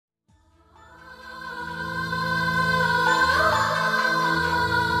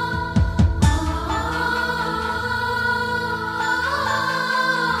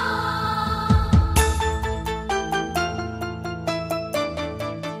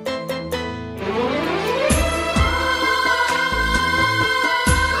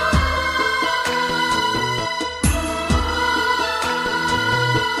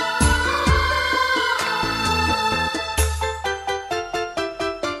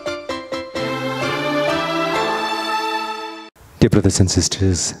Dear brothers and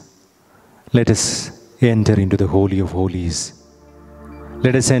sisters, let us enter into the Holy of Holies.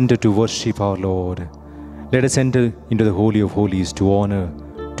 Let us enter to worship our Lord. Let us enter into the Holy of Holies to honor,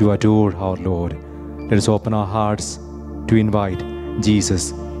 to adore our Lord. Let us open our hearts to invite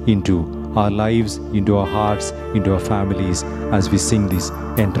Jesus into our lives, into our hearts, into our families as we sing this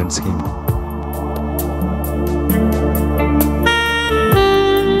entrance hymn.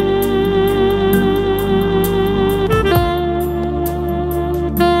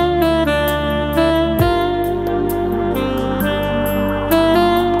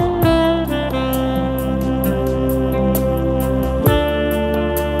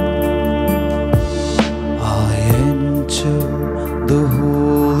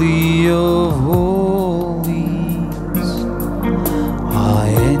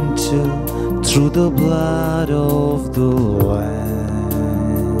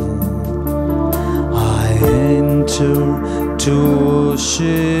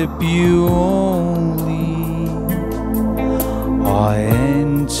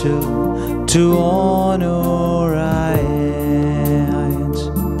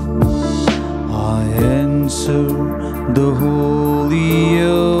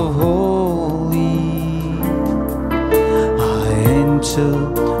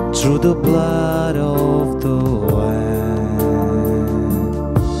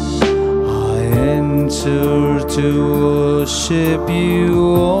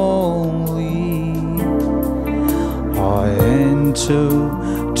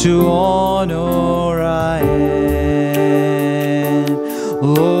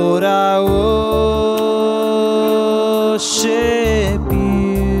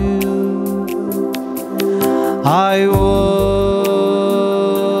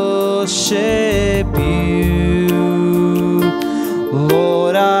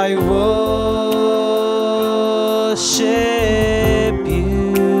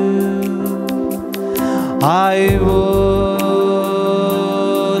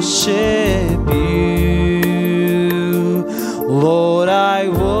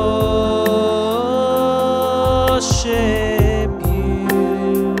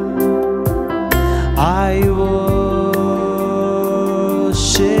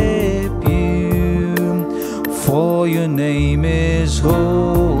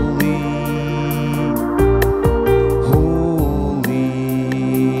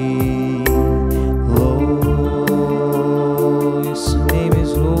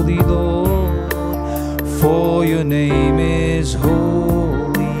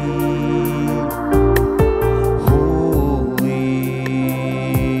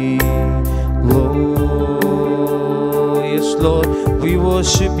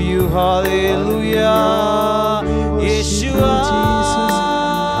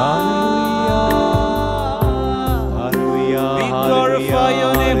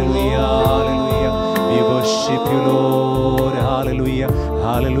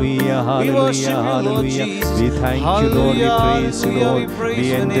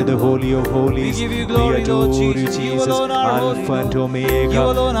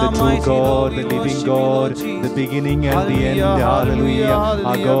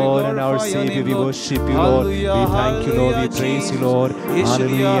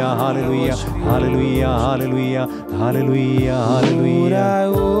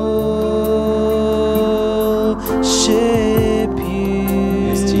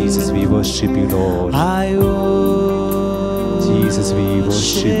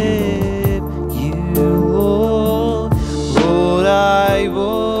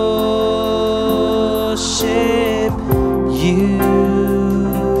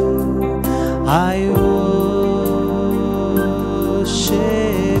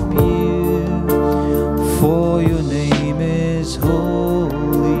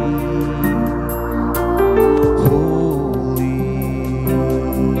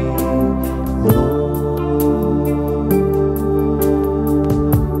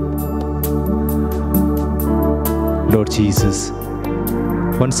 Jesus,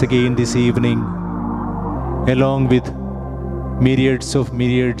 once again this evening, along with myriads of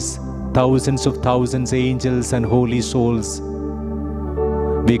myriads, thousands of thousands, angels and holy souls,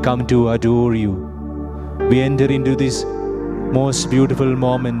 we come to adore you. We enter into these most beautiful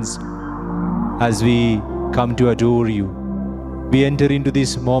moments as we come to adore you. We enter into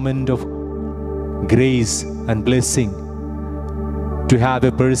this moment of grace and blessing to have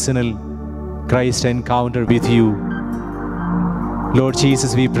a personal Christ encounter with you. Lord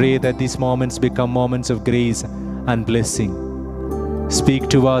Jesus, we pray that these moments become moments of grace and blessing. Speak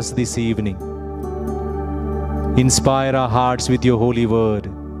to us this evening. Inspire our hearts with your holy word.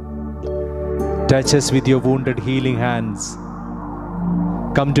 Touch us with your wounded healing hands.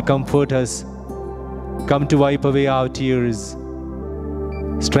 Come to comfort us. Come to wipe away our tears.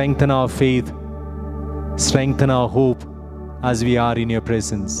 Strengthen our faith. Strengthen our hope as we are in your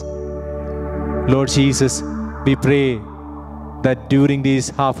presence. Lord Jesus, we pray that during this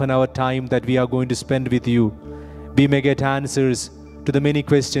half an hour time that we are going to spend with you, we may get answers to the many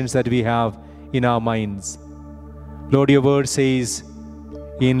questions that we have in our minds. Lord, your word says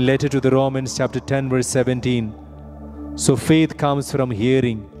in letter to the Romans chapter 10 verse 17, so faith comes from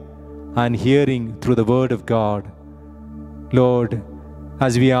hearing, and hearing through the word of God. Lord,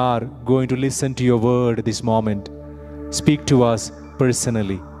 as we are going to listen to your word this moment, speak to us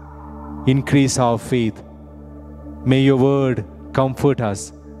personally. Increase our faith. May your word comfort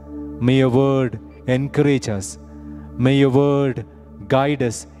us. May your word encourage us. May your word guide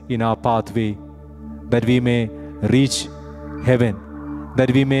us in our pathway, that we may reach heaven,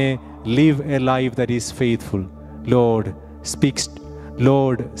 that we may live a life that is faithful. Lord,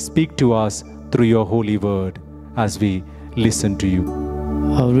 speak to us through your holy word as we listen to you.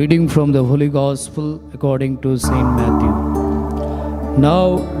 A reading from the Holy Gospel according to Saint Matthew.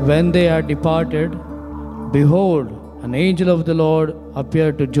 Now when they had departed, behold, an angel of the Lord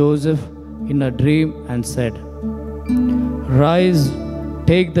appeared to Joseph in a dream and said, Rise,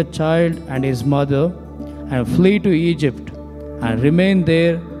 take the child and his mother, and flee to Egypt, and remain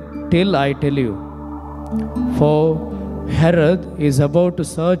there till I tell you. For Herod is about to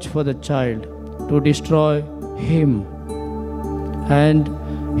search for the child to destroy him.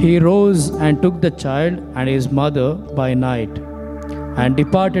 And he rose and took the child and his mother by night, and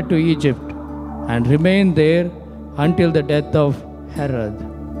departed to Egypt, and remained there until the death of Herod.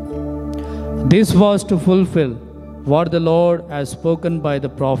 This was to fulfill what the Lord has spoken by the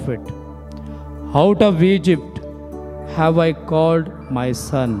prophet, Out of Egypt have I called my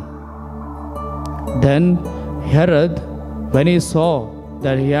son. Then Herod, when he saw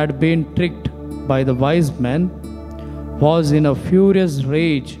that he had been tricked by the wise men, was in a furious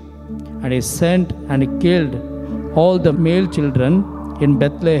rage, and he sent and killed all the male children in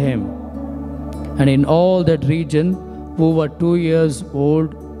Bethlehem and in all that region who were 2 years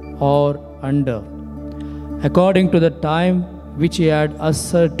old or under, according to the time which he had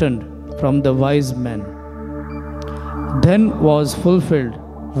ascertained from the wise men. Then was fulfilled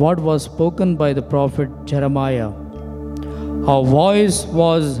what was spoken by the prophet Jeremiah. A voice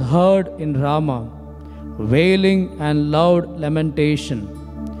was heard in Ramah, wailing and loud lamentation,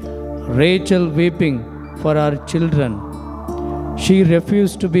 Rachel weeping for her children. She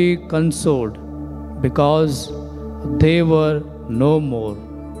refused to be consoled, because they were no more.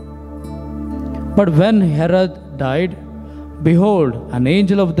 But when Herod died, behold, an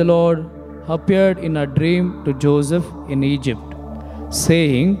angel of the Lord appeared in a dream to Joseph in Egypt,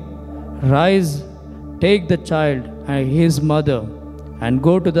 saying, Rise, take the child and his mother, and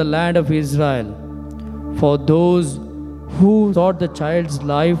go to the land of Israel, for those who sought the child's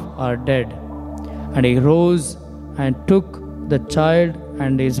life are dead. And he rose and took the child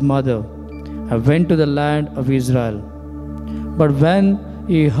and his mother, and went to the land of Israel. But when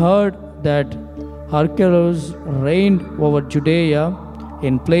he heard that Archelaus reigned over Judea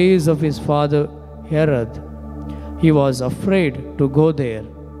in place of his father Herod, he was afraid to go there.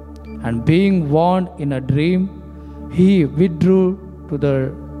 And being warned in a dream, he withdrew to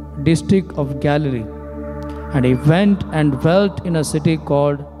the district of Galilee. And he went and dwelt in a city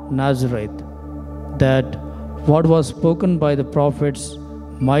called Nazareth, that what was spoken by the prophets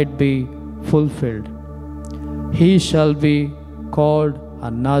might be fulfilled. He shall be called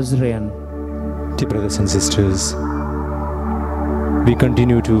a Nazarene. Dear brothers and sisters, we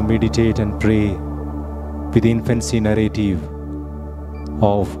continue to meditate and pray with the infancy narrative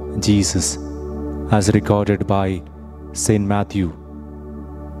of Jesus as recorded by Saint Matthew.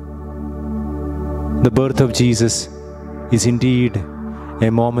 The birth of Jesus is indeed a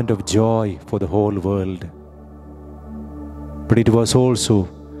moment of joy for the whole world. But it was also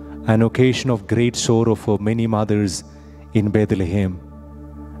an occasion of great sorrow for many mothers in Bethlehem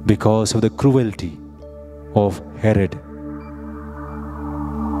because of the cruelty of Herod.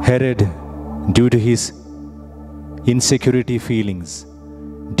 Herod, due to his insecurity feelings,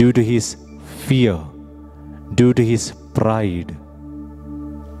 due to his fear, due to his pride,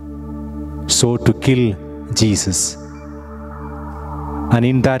 sought to kill Jesus. And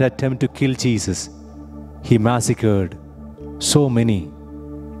in that attempt to kill Jesus, he massacred so many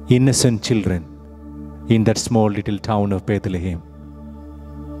innocent children in that small little town of Bethlehem.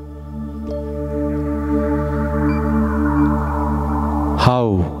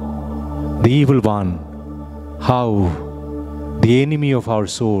 How the evil one, how the enemy of our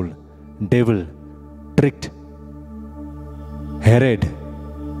soul, devil, tricked Herod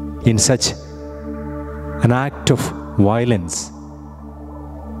in such an act of violence.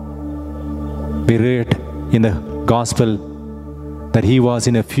 We read in the Gospel that he was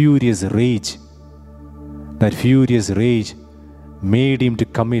in a furious rage. That furious rage made him to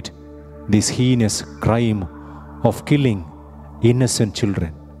commit this heinous crime of killing innocent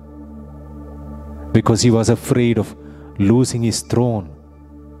children, because he was afraid of losing his throne.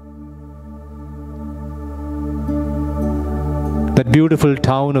 That beautiful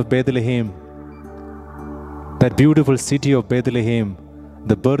town of Bethlehem, that beautiful city of Bethlehem,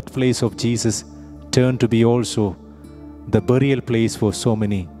 the birthplace of Jesus, turned to be also the burial place for so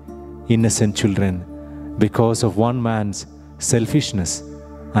many innocent children because of one man's selfishness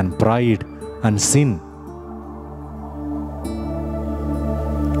and pride and sin.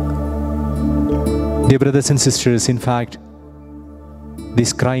 Dear brothers and sisters, in fact,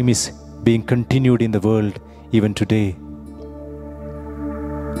 this crime is being continued in the world even today.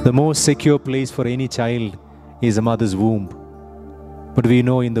 The most secure place for any child is a mother's womb. But we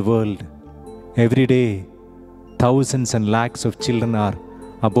know in the world, every day, thousands and lakhs of children are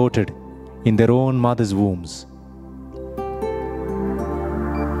aborted in their own mother's wombs.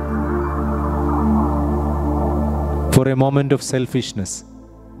 For a moment of selfishness,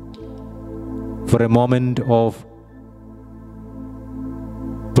 for a moment of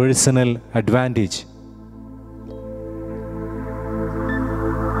personal advantage,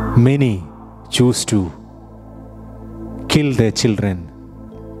 many choose to kill their children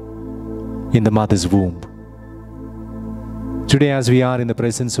in the mother's womb. Today, as we are in the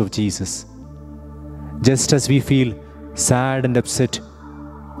presence of Jesus, just as we feel sad and upset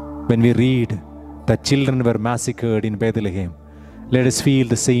when we read that children were massacred in Bethlehem, let us feel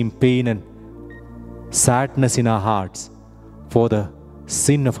the same pain and sadness in our hearts for the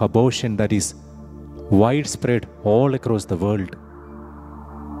sin of abortion that is widespread all across the world.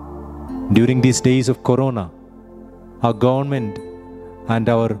 During these days of Corona, our government and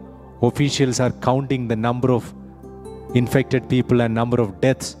our officials are counting the number of infected people and number of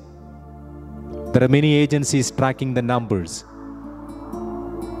deaths. There are many agencies tracking the numbers.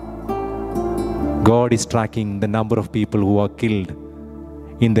 God is tracking the number of people who are killed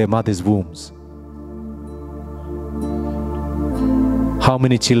in their mother's wombs. How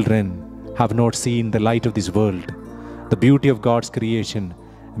many children have not seen the light of this world, the beauty of God's creation,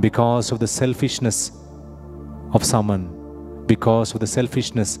 because of the selfishness of someone, because of the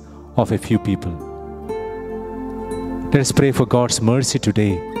selfishness of a few people? Let us pray for God's mercy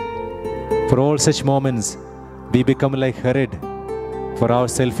today. For all such moments, we become like Herod, for our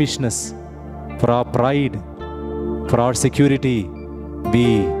selfishness, for our pride, for our security.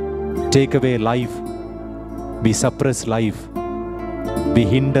 We take away life, we suppress life, we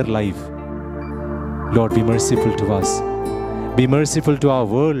hinder life. Lord, be merciful to us. Be merciful to our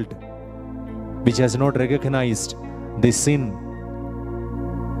world, which has not recognized this sin.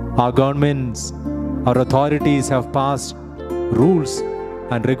 Our governments, our authorities have passed rules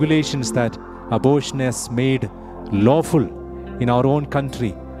and regulations that abortion is made lawful in our own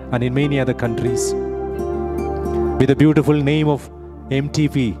country and in many other countries. With the beautiful name of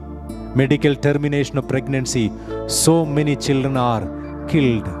MTP, medical termination of pregnancy, so many children are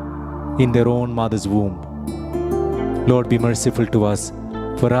killed in their own mother's womb. Lord, be merciful to us,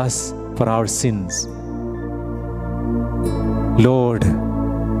 for our sins. Lord,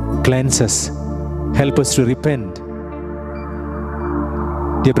 cleanse us. Help us to repent.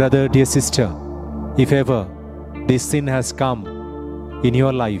 Dear brother, dear sister, if ever this sin has come in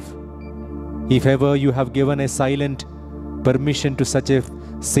your life, if ever you have given a silent permission to such a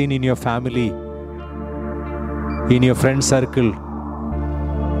sin in your family, in your friend circle,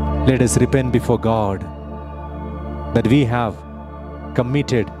 let us repent before God that we have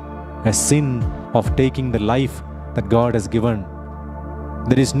committed a sin of taking the life that God has given.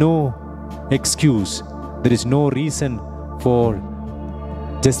 There is no excuse, there is no reason for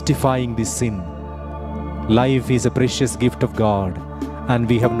justifying this sin. Life is a precious gift of God, and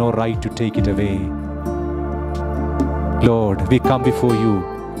we have no right to take it away. Lord, we come before you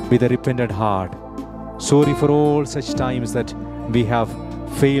with a repentant heart, sorry for all such times that we have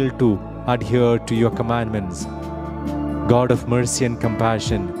failed to adhere to your commandments. God of mercy and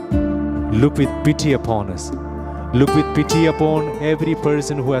compassion, look with pity upon us. Look with pity upon every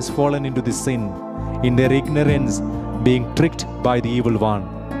person who has fallen into this sin, in their ignorance, being tricked by the evil one.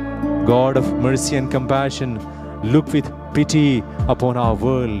 God of mercy and compassion, look with pity upon our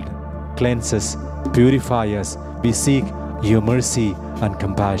world. Cleanse us, purify us. We seek your mercy and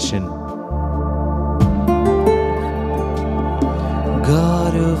compassion.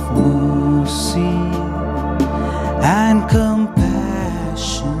 God of mercy and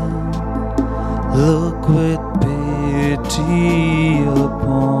compassion, look with pity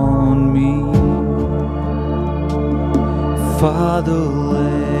upon me. Father,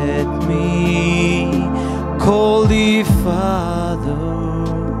 let me call thee Father.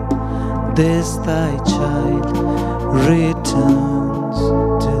 This thy child returns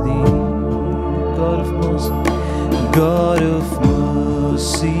to thee. God of mercy, God of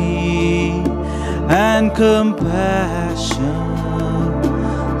mercy and compassion,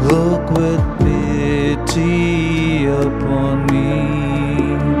 look with pity upon me.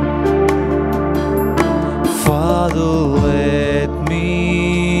 Father, let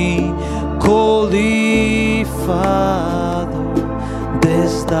me call thee Father.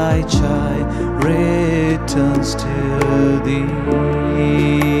 This thy child returns to thee.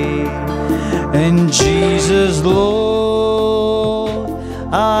 And Jesus, Lord,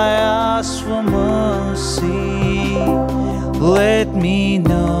 I ask for mercy. Let me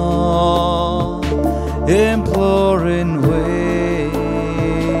know, imploring way,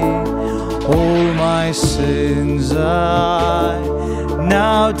 all my sins I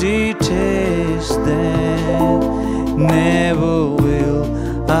now detest them. Never will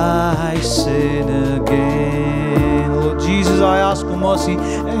I sin again. Lord Jesus, I ask for mercy.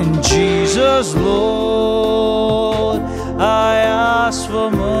 And Jesus, Lord, I ask for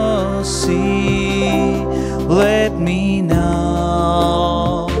mercy. Let me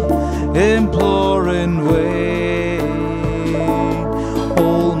now, imploring way,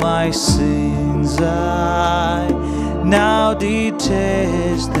 all my sins I now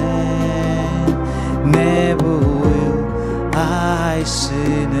detest them. Never will I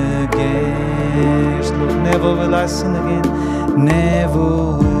sin again. Yes, Lord, never will I sin again. Never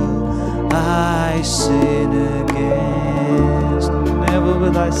will I sin again. Yes, Lord, never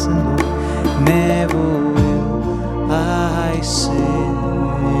will I sin, Lord. Never will I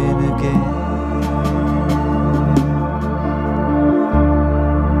sin again.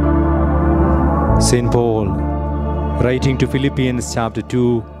 St. Paul, writing to Philippians chapter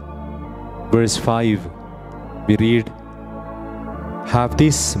 2, verse 5, we read, "Have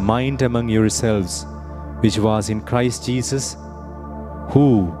this mind among yourselves, which was in Christ Jesus, who,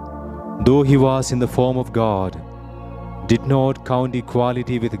 though he was in the form of God, did not count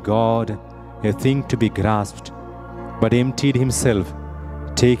equality with God a thing to be grasped, but emptied himself,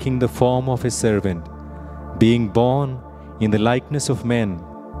 taking the form of a servant, being born in the likeness of men,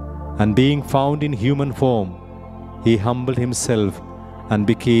 and being found in human form, he humbled himself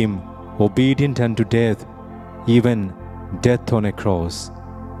and became obedient unto death, even death on a cross."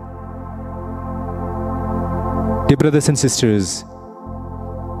 Dear brothers and sisters,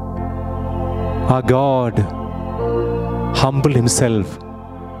 our God humbled himself,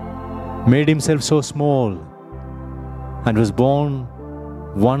 made himself so small, and was born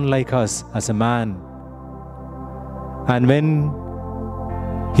one like us as a man. And when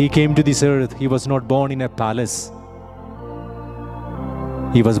he came to this earth, he was not born in a palace.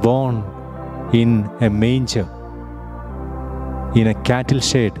 He was born in a manger, in a cattle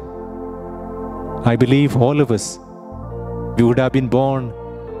shed. I believe all of us, we would have been born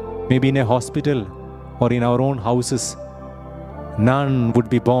maybe in a hospital or in our own houses. None would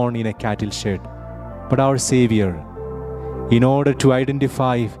be born in a cattle shed. But our Savior, in order to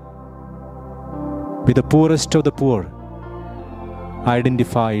identify with the poorest of the poor,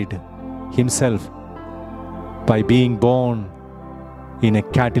 identified himself by being born in a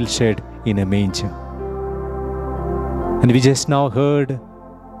cattle shed in a manger. And we just now heard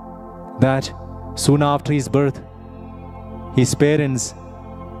that soon after his birth, his parents,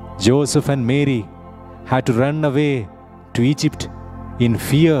 Joseph and Mary, had to run away to Egypt in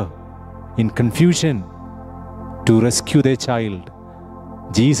fear, in confusion, to rescue their child.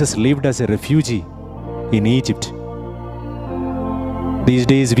 Jesus lived as a refugee in Egypt. These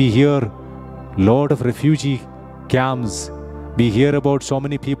days we hear lot of refugee camps. We hear about so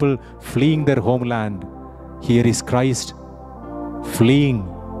many people fleeing their homeland. Here is Christ fleeing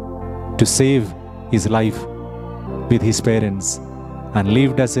to save his life with his parents and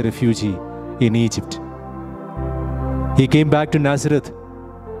lived as a refugee in Egypt. He came back to Nazareth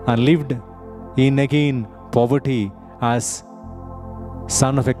and lived in again poverty as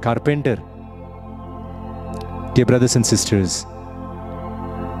son of a carpenter. Dear brothers and sisters,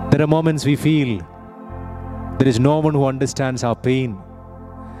 there are moments we feel there is no one who understands our pain.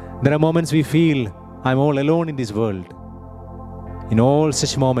 There are moments we feel I'm all alone in this world. In all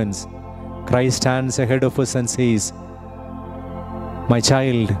such moments, Christ stands ahead of us and says, "My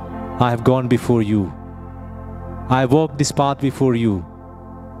child, I have gone before you. I have walked this path before you."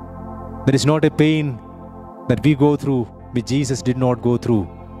 There is not a pain that we go through which Jesus did not go through.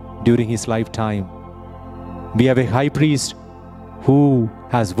 during his lifetime. We have a high priest who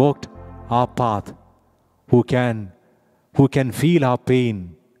has walked our path, who can feel our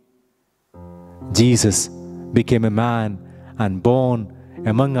pain. Jesus became a man and born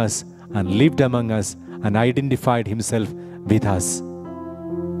among us and lived among us and identified himself with us.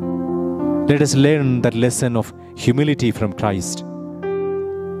 Let us learn that lesson of humility from Christ.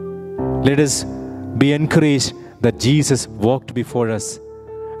 Let us be encouraged that Jesus walked before us,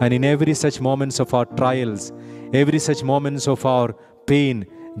 and in every such moments of our trials, every such moments of our pain,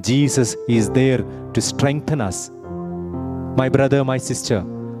 Jesus is there to strengthen us. My brother, my sister,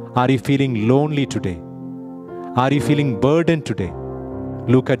 are you feeling lonely today? Are you feeling burdened today?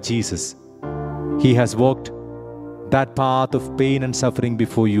 Look at Jesus. He has walked that path of pain and suffering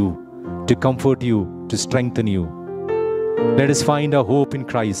before you to comfort you, to strengthen you. Let us find our hope in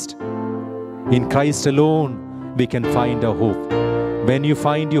Christ. In Christ alone, we can find our hope. When you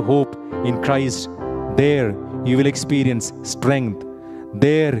find your hope in Christ, there you will experience strength.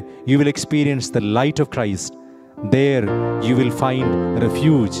 There you will experience the light of Christ. There you will find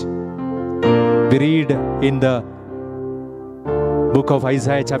refuge. We read in the book of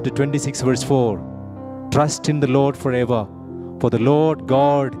Isaiah chapter 26 verse 4, trust in the Lord forever, for the Lord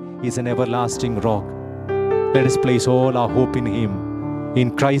God is an everlasting rock. Let us place all our hope in Him.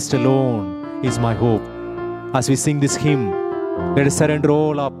 In Christ alone is my hope. As we sing this hymn, let us surrender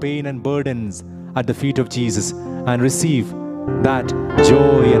all our pain and burdens at the feet of Jesus and receive that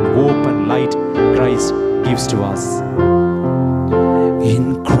joy and hope and light Christ gives to us.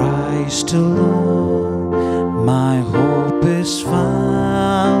 In Christ alone, my hope is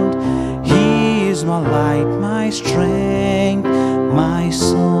found. He is my light, my strength, my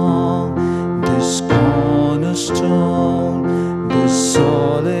song. This cornerstone, this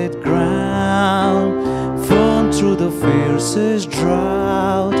solid ground, firm through the fiercest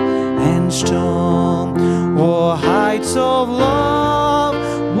drought and storm. What heights of love,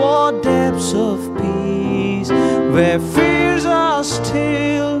 what depths of peace, where fears are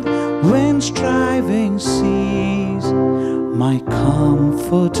stilled, when striving cease. My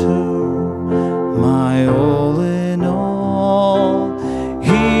comforter, my all in all,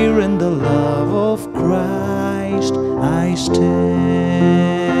 here in the love of Christ I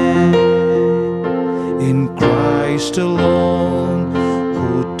stand. In Christ alone,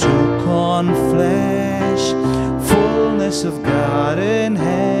 who took on flesh, fullness of God and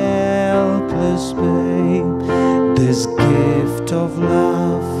helpless babe, this gift of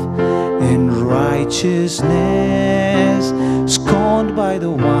love and righteousness, scorned by the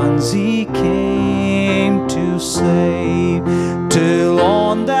ones He came to save, till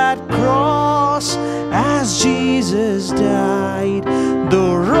on that cross, as Jesus died,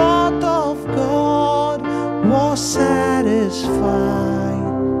 the wrath of God was satisfied.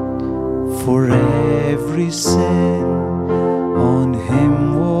 For every sin on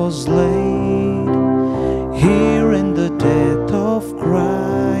Him was laid. Here in the death of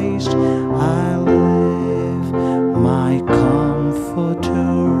Christ I live, my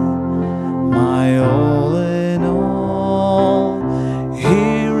comforter, my all in all.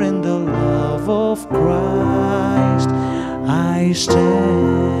 Here in the love of Christ I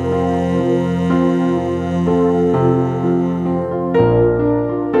stand.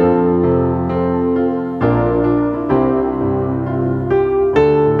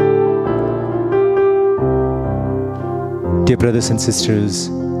 Dear brothers and sisters,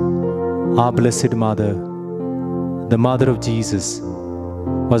 our Blessed Mother, the Mother of Jesus,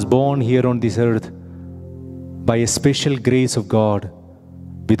 was born here on this earth by a special grace of God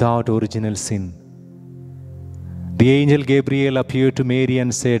without original sin. The angel Gabriel appeared to Mary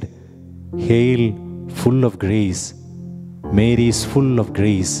and said, "Hail, full of grace." Mary is full of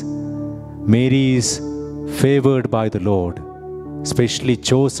grace. Mary is favored by the Lord, specially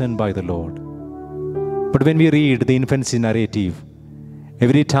chosen by the Lord. But when we read the infancy narrative,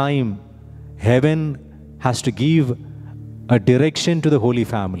 every time heaven has to give a direction to the Holy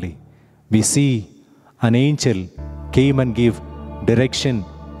Family, we see an angel came and gave direction,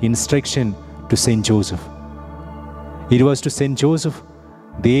 instruction to Saint Joseph. It was to Saint Joseph,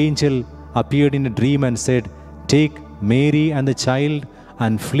 the angel appeared in a dream and said, "Take Mary and the child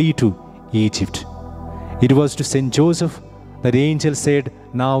and flee to Egypt." It was to Saint Joseph that the angel said,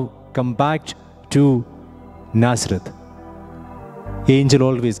 "Now come back to Nazareth." Angel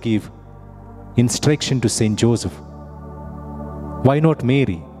always give instruction to Saint Joseph. Why not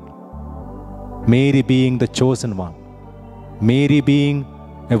Mary? Mary being the chosen one. Mary being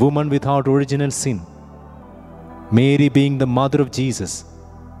a woman without original sin. Mary being the mother of Jesus.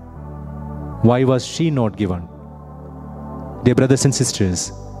 Why was she not given? Dear brothers and sisters,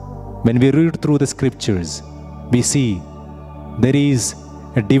 When we read through the scriptures, we see there is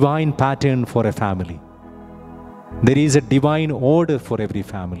a divine pattern for a family. There is a divine order for every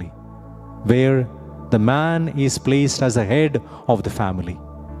family, where the man is placed as a head of the family.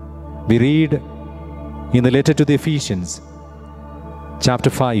 We read in the letter to the Ephesians, chapter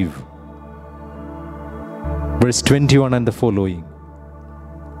 5, verse 21 and the following.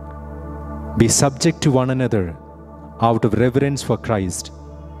 Be subject to one another out of reverence for Christ.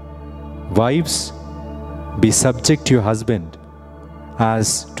 Wives, be subject to your husband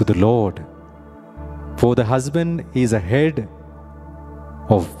as to the Lord. For the husband is a head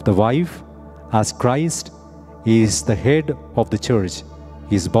of the wife, as Christ is the head of the church,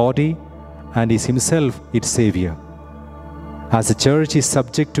 his body, and is himself its Savior. As the church is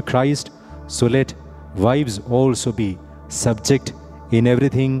subject to Christ, so let wives also be subject in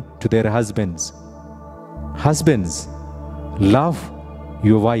everything to their husbands. Husbands, love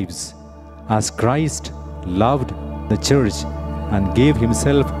your wives as Christ loved the church and gave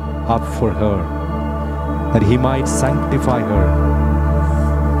himself up for her, that he might sanctify her.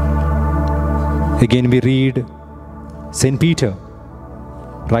 Again we read St. Peter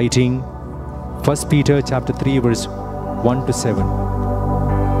writing 1 Peter chapter 3 verse 1 to 7.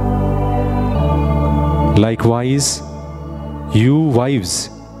 Likewise, you wives,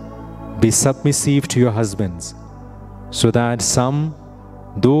 be submissive to your husbands, so that some,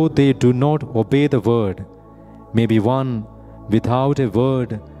 though they do not obey the word, may be won without a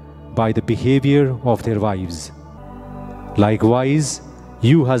word by the behavior of their wives. Likewise,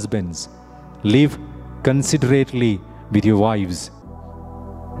 you husbands, live considerately with your wives.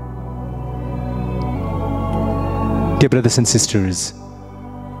 Dear brothers and sisters,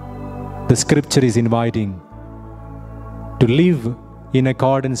 the scripture is inviting to live in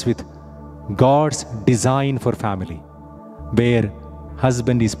accordance with God's design for family, where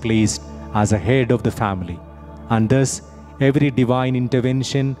husband is placed as a head of the family, and thus every divine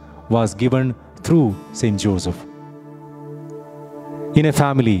intervention was given through Saint Joseph. In a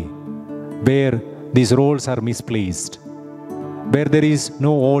family where these roles are misplaced, where there is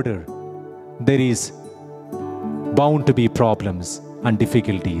no order, there is bound to be problems and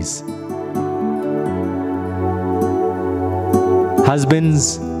difficulties.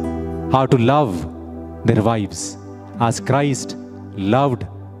 Husbands are to love their wives as Christ loved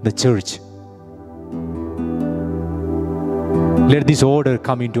the church. Let this order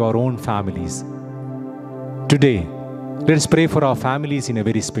come into our own families. Today, let us pray for our families in a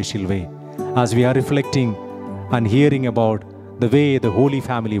very special way, as we are reflecting and hearing about the way the Holy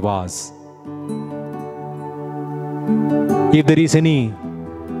Family was. If there is any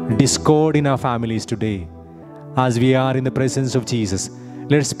discord in our families today, as we are in the presence of Jesus,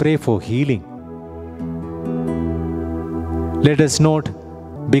 let us pray for healing. Let us not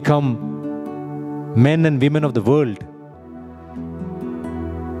become men and women of the world.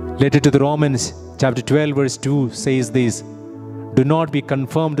 Letter to the Romans chapter 12 verse 2 says this: do not be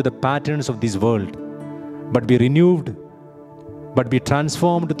conformed to the patterns of this world, but be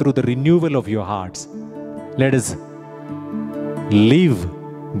transformed through the renewal of your hearts. Let us live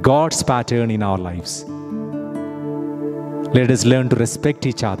God's pattern in our lives. Let us learn to respect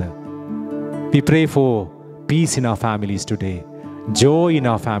each other. We pray for peace in our families today, joy in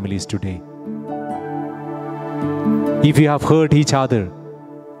our families today. If we have hurt each other,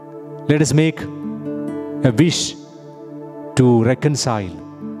 let us make a wish to reconcile,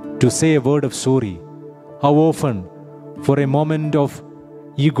 to say a word of sorry. How often, for a moment of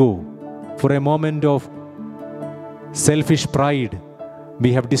ego, for a moment of selfish pride,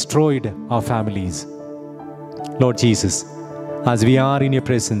 we have destroyed our families. Lord Jesus, as we are in your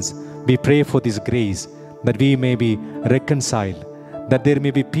presence, we pray for this grace, that we may be reconciled, that there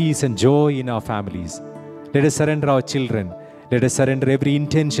may be peace and joy in our families. Let us surrender our children. Let us surrender every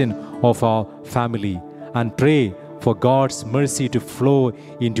intention of our family and pray for God's mercy to flow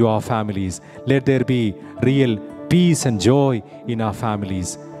into our families. Let there be real peace and joy in our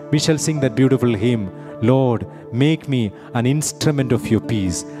families. We shall sing that beautiful hymn, Lord, make me an instrument of your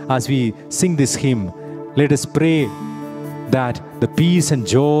peace. As we sing this hymn, let us pray that the peace and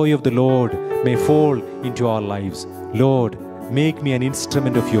joy of the Lord may fall into our lives. Lord, make me an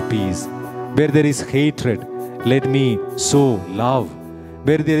instrument of your peace. Where there is hatred, let me sow love.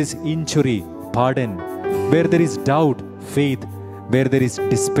 Where there is injury, pardon. Where there is doubt, faith. Where there is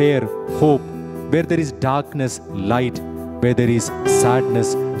despair, hope. Where there is darkness, light. Where there is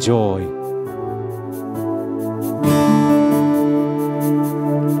sadness, joy.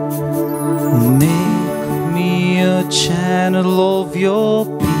 Make me a channel of your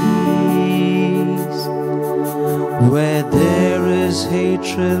peace, Where there is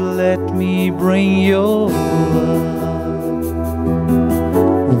hatred, let me bring your love.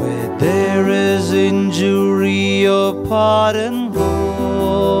 Where there is injury, your pardon,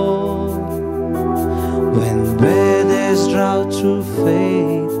 Lord. Where there's drought, through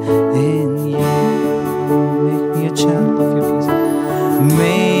faith in you. Make me a channel of your peace.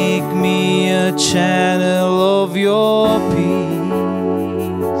 Make me a channel of your peace.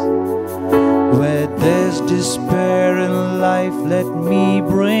 Where there's despair in life, let me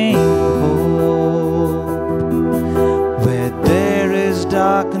bring hope. Where there is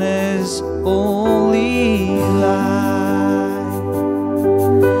darkness, only light.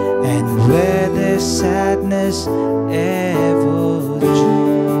 And where there's sadness, ever joy.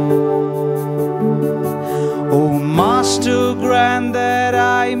 Oh, Master, grant that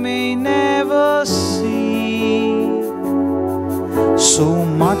I may never see so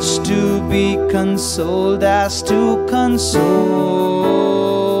much to be consoled as to console,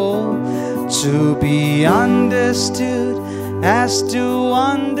 to be understood as to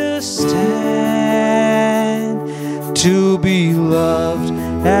understand, to be loved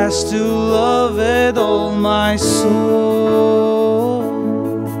as to love with all my soul.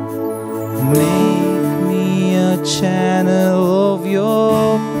 Make me a channel of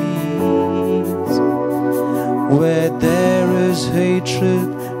your peace. Where there is hatred,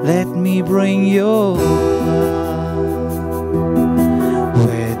 let me bring your love.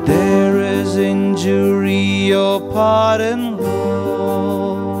 Where there is injury, your pardon,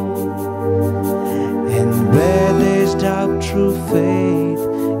 Lord. And where there's doubt, true faith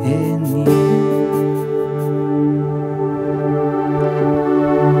in you.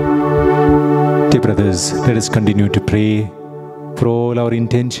 Dear brothers, let us continue to pray for all our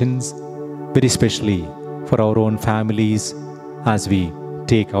intentions, very especially for our own families as we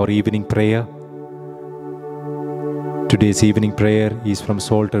take our evening prayer. Today's evening prayer is from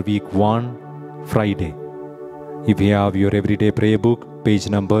Psalter Week 1, Friday. If you have your everyday prayer book, page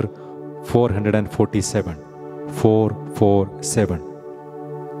number 447. 447.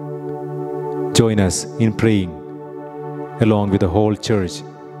 Join us in praying along with the whole church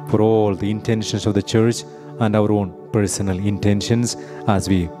for all the intentions of the church and our own personal intentions as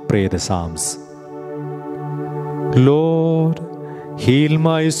we pray the Psalms. Lord, heal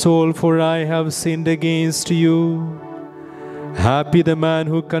my soul, for I have sinned against you. Happy the man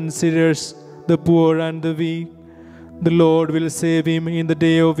who considers the poor and the weak. The Lord will save him in the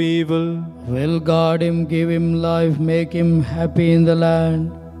day of evil. Will guard him, give him life, make him happy in the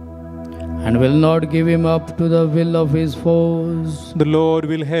land, and will not give him up to the will of his foes. The Lord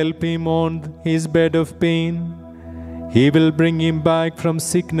will help him on his bed of pain. He will bring him back from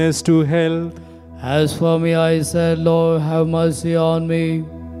sickness to health. As for me, I said, Lord, have mercy on me.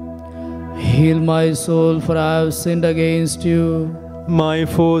 Heal my soul, for I have sinned against you. My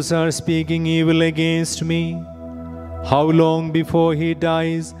foes are speaking evil against me. How long before he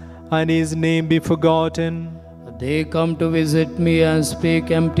dies and his name be forgotten? They come to visit me and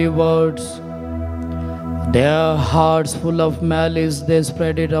speak empty words. Their hearts full of malice, they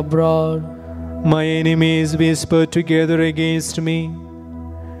spread it abroad. My enemies whisper together against me.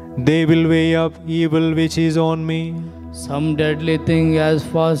 They will weigh up evil which is on me. Some deadly thing has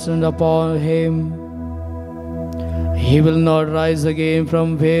fastened upon him. He will not rise again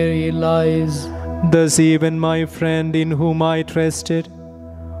from where he lies. Thus even my friend in whom I trusted,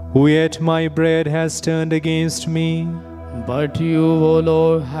 who ate my bread, has turned against me. But you, O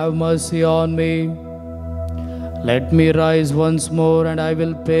Lord, have mercy on me. Let me rise once more, and I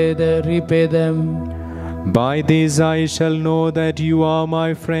will repay them. By this I shall know that you are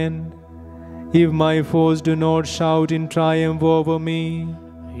my friend, if my foes do not shout in triumph over me.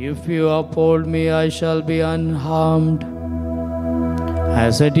 If you uphold me, I shall be unharmed.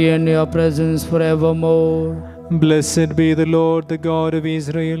 I sit here in your presence forevermore. Blessed be the Lord, the God of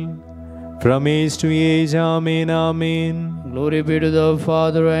Israel, from age to age. Amen, amen. Glory be to the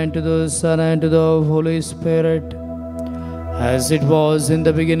Father, and to the Son, and to the Holy Spirit, as it was in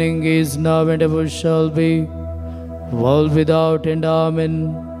the beginning, is now, and ever shall be, world without end.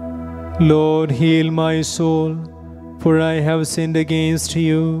 Amen. Lord, heal my soul, for I have sinned against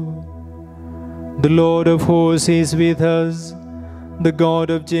you. The Lord of hosts is with us. The God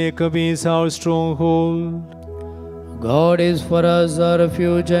of Jacob is our stronghold. God is for us our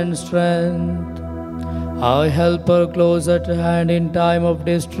refuge and strength, our helper close at hand in time of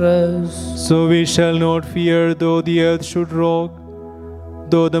distress. So we shall not fear, though the earth should rock,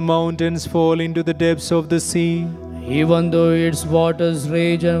 though the mountains fall into the depths of the sea. Even though its waters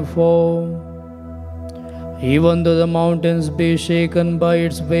rage and foam, even though the mountains be shaken by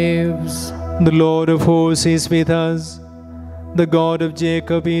its waves. The Lord of hosts is with us. The God of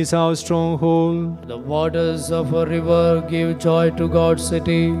Jacob is our stronghold. The waters of a river give joy to God's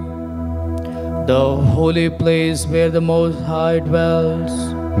city, the holy place where the Most High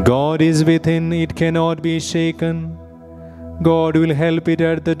dwells. God is within, it cannot be shaken. God will help it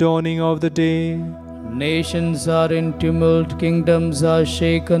at the dawning of the day. Nations are in tumult, kingdoms are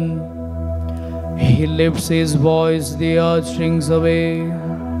shaken. He lifts his voice, the earth shrinks away.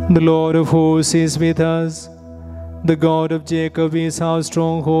 The Lord of hosts is with us. The God of Jacob is our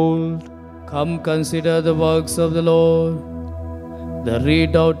stronghold. Come consider the works of the Lord, the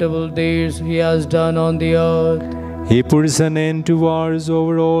redoubtable deeds he has done on the earth. He puts an end to wars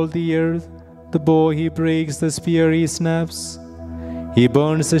over all the earth. The bow he breaks, the spear he snaps. He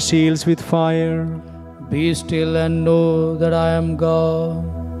burns the shields with fire. Be still and know that I am God,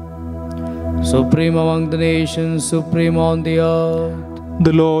 supreme among the nations, supreme on the earth.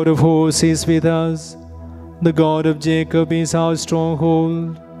 The Lord of hosts is with us. The God of Jacob is our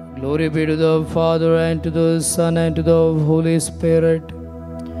stronghold. Glory be to the Father, and to the Son, and to the Holy Spirit,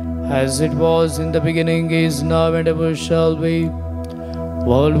 as it was in the beginning, is now, and ever shall be,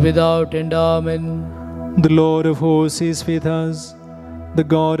 world without end. Amen. The Lord of hosts is with us. The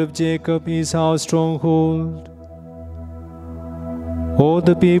God of Jacob is our stronghold. All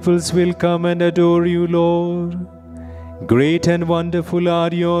the peoples will come and adore you, Lord. Great and wonderful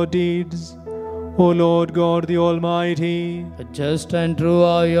are your deeds, O Lord God the Almighty. Just and true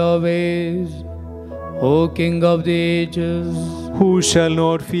are your ways, O King of the ages. Who shall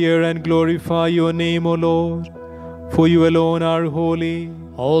not fear and glorify your name, O Lord? For you alone are holy.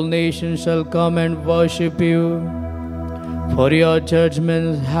 All nations shall come and worship you, for your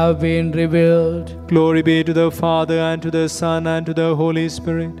judgments have been revealed. Glory be to the Father, and to the Son, and to the Holy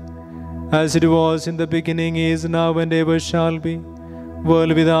Spirit, as it was in the beginning, is now, and ever shall be,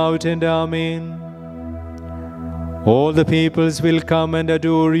 world without end. Amen. All the peoples will come and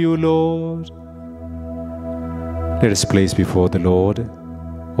adore you, Lord. Let us place before the Lord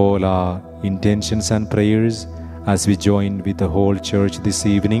all our intentions and prayers as we join with the whole church this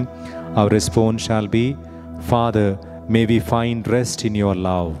evening. Our response shall be, Father, may we find rest in your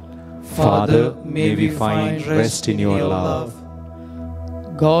love. Father, may we find rest in your love.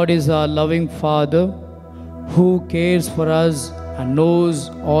 God is our loving Father, who cares for us and knows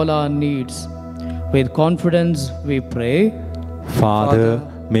all our needs. With confidence we pray, Father,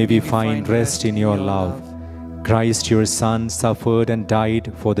 may we find rest in your love. Christ, your Son, suffered and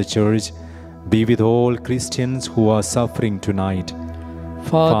died for the church. Be with all Christians who are suffering tonight.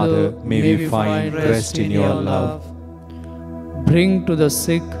 Father, may we find rest in your love. Bring to the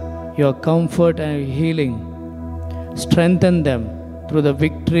sick your comfort and healing. Strengthen them through the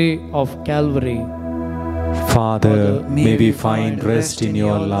victory of Calvary. Father, may we find rest in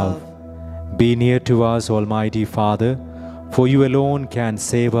your love. Be near to us, Almighty Father, for you alone can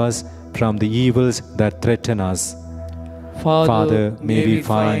save us from the evils that threaten us. Father, may we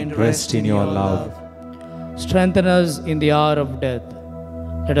find rest in your love. Strengthen us in the hour of death.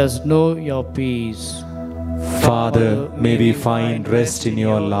 Let us know your peace. Father, may we find rest in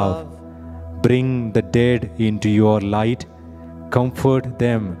your love. Bring the dead into your light. Comfort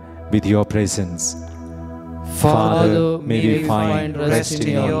them with your presence. Father, may we find rest in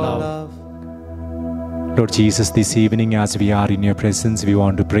your love. Lord Jesus, this evening as we are in your presence, we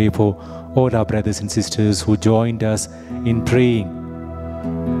want to pray for all our brothers and sisters who joined us in praying,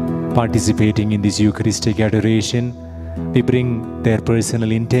 participating in this Eucharistic adoration. We bring their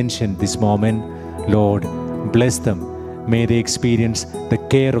personal intention this moment. Lord, bless them. May they experience the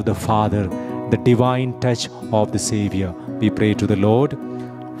care of the Father, the divine touch of the Savior. We pray to the Lord.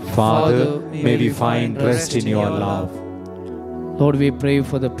 Father, may we find rest in your love. Lord, we pray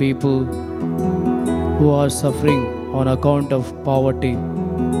for the people who are suffering on account of poverty.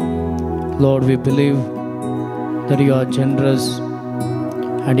 Lord, we believe that you are generous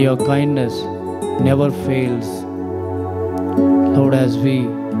and your kindness never fails. Lord, as we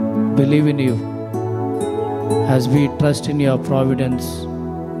believe in you, as we trust in your providence,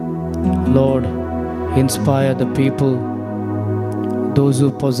 Lord, inspire the people, those who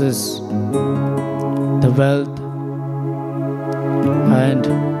possess the wealth and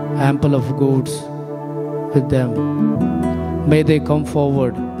ample of goods with them. May they come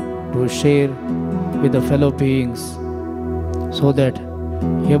forward to share with the fellow beings, so that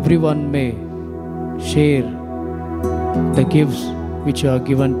everyone may share the gifts which are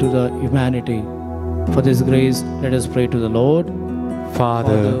given to the humanity. For this grace, let us pray to the Lord.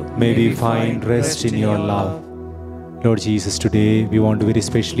 Father, may we find rest in your love. Lord Jesus, today we want to very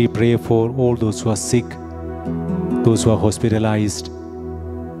specially pray for all those who are sick, those who are hospitalized,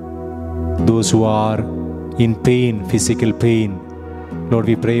 those who are in pain, physical pain. Lord,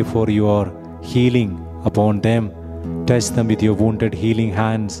 we pray for your healing upon them. Touch them with your wounded healing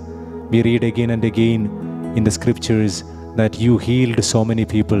hands. We read again and again in the scriptures that you healed so many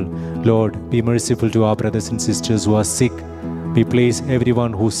people. Lord, be merciful to our brothers and sisters who are sick. We place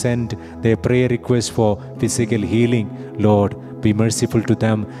everyone who sent their prayer request for physical healing. Lord, be merciful to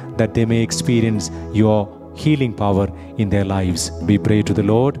them that they may experience your healing power in their lives. We pray to the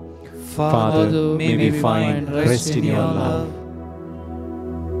Lord. Father, may we find rest in your love.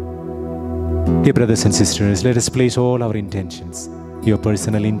 Dear brothers and sisters, let us place all our intentions, your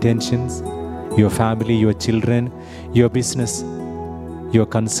personal intentions, your family, your children, your business, your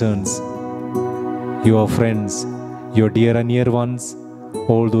concerns, your friends, your dear and near ones,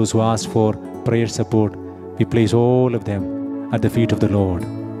 all those who ask for prayer support. We place all of them at the feet of the Lord.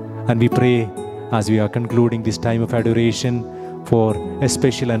 And we pray as we are concluding this time of adoration for a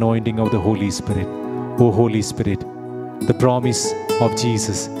special anointing of the Holy Spirit. O Holy Spirit, the promise of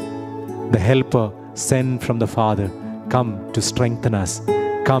Jesus, the helper sent from the Father, come to strengthen us,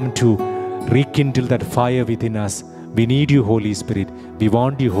 come to rekindle that fire within us. We need you, Holy Spirit. We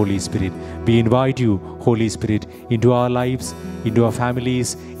want you, Holy Spirit. We invite you, Holy Spirit, into our lives, into our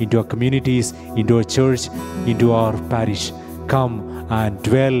families, into our communities, into our church, into our parish. Come and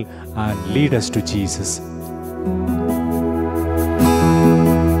dwell and lead us to Jesus.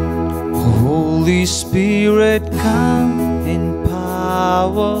 Holy Spirit, come in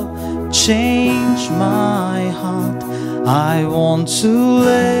power, change my heart. I want to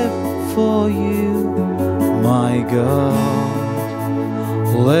live for you, my God.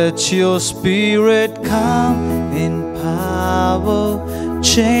 Let your Spirit come in power,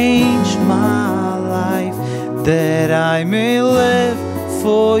 change my life, that I may live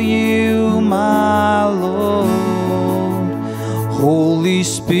for you, my Lord. Holy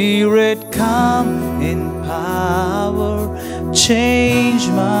Spirit, come in power, change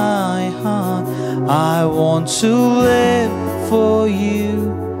my heart. I want to live for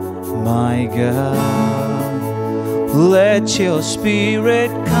you, my God. Let your Spirit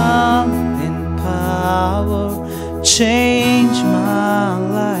come in power, change my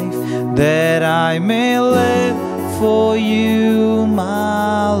life, that I may live for you,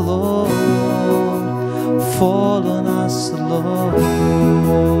 my Lord. Fall on us, Lord.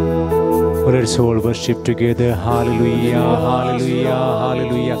 Let us all worship together. Hallelujah, hallelujah,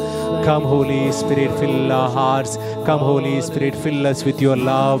 hallelujah. Come, Holy Spirit, fill our hearts. Come, Holy Spirit, fill us with your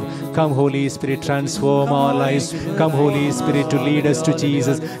love. Come, Holy Spirit, transform our lives. Come, Holy Spirit, to lead us to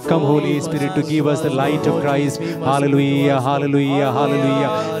Jesus. Come, Holy Spirit, to give us the light of Christ. Hallelujah, hallelujah,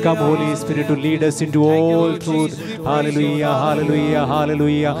 hallelujah. Come, Holy Spirit, to lead us into all truth. Hallelujah, hallelujah,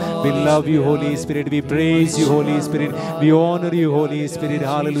 hallelujah. We love you, Holy Spirit. We praise you, Holy Spirit. We honor you, Holy Spirit.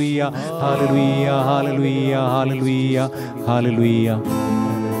 Hallelujah, hallelujah, hallelujah, hallelujah, hallelujah.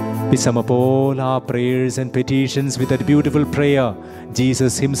 We sum up all our prayers and petitions with that beautiful prayer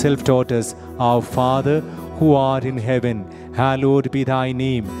Jesus himself taught us. Our Father, who art in heaven, hallowed be thy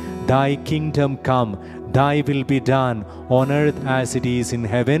name. Thy kingdom come, thy will be done on earth as it is in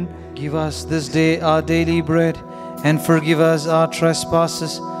heaven. Give us this day our daily bread, and forgive us our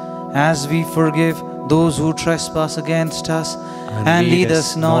trespasses, as we forgive those who trespass against us. And lead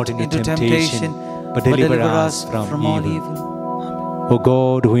us not into temptation, but deliver us from all evil. O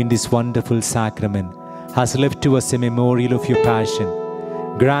God, who in this wonderful sacrament has left to us a memorial of your passion,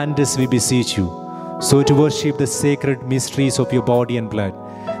 grant us, we beseech you, so to worship the sacred mysteries of your body and blood,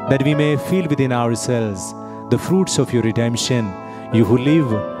 that we may feel within ourselves the fruits of your redemption, you who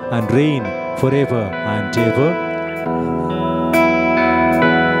live and reign forever and ever.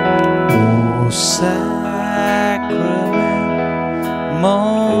 O sacrament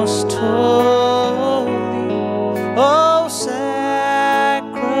most holy, O sacrament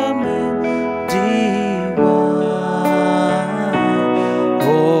divine,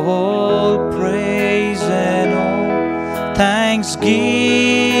 all praise and all thanksgiving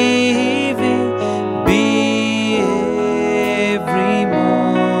be every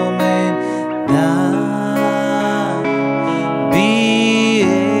moment thine, be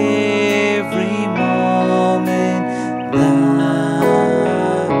every moment thine,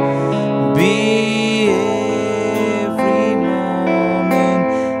 be every moment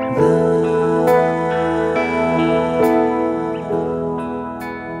thine.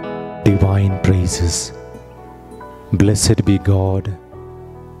 Divine praises. Blessed be God,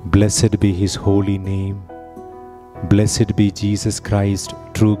 blessed be his holy name, blessed be Jesus Christ,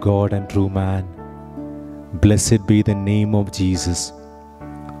 true God and true man. Blessed be the name of Jesus,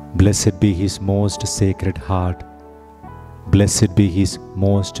 blessed be his most sacred heart, Blessed be his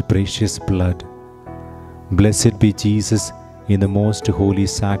most precious blood. Blessed be Jesus in the most holy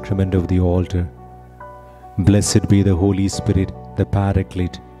sacrament of the altar. Blessed be the Holy Spirit, the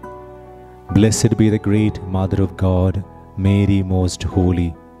Paraclete. Blessed be the great Mother of God, Mary most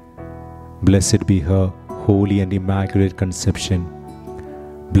holy. Blessed be her holy and immaculate conception.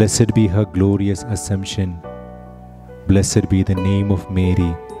 Blessed be her glorious assumption. Blessed be the name of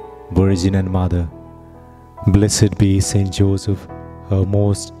Mary, Virgin and Mother. Blessed be Saint Joseph, her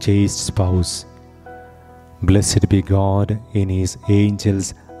most chaste spouse. Blessed be God in his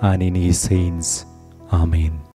angels and in his saints. Amen.